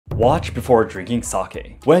Watch before drinking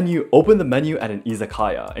sake. When you open the menu at an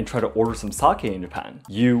izakaya and try to order some sake in Japan,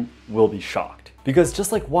 you will be shocked. Because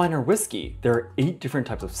just like wine or whiskey, there are 8 different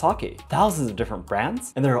types of sake, thousands of different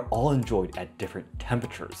brands, and they're all enjoyed at different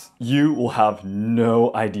temperatures. You will have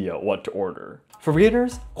no idea what to order. For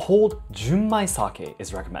beginners, cold Junmai sake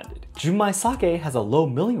is recommended. Junmai sake has a low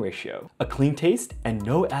milling ratio, a clean taste, and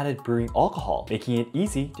no added brewing alcohol, making it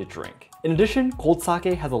easy to drink. In addition, cold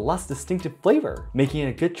sake has a less distinctive flavor, making it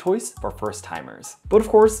a good choice for first-timers. But of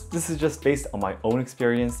course, this is just based on my own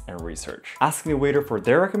experience and research. Asking the waiter for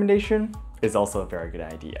their recommendation is also a very good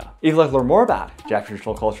idea. If you'd like to learn more about Japanese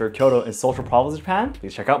traditional culture, Kyoto, and social problems in Japan,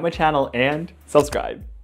 please check out my channel and subscribe.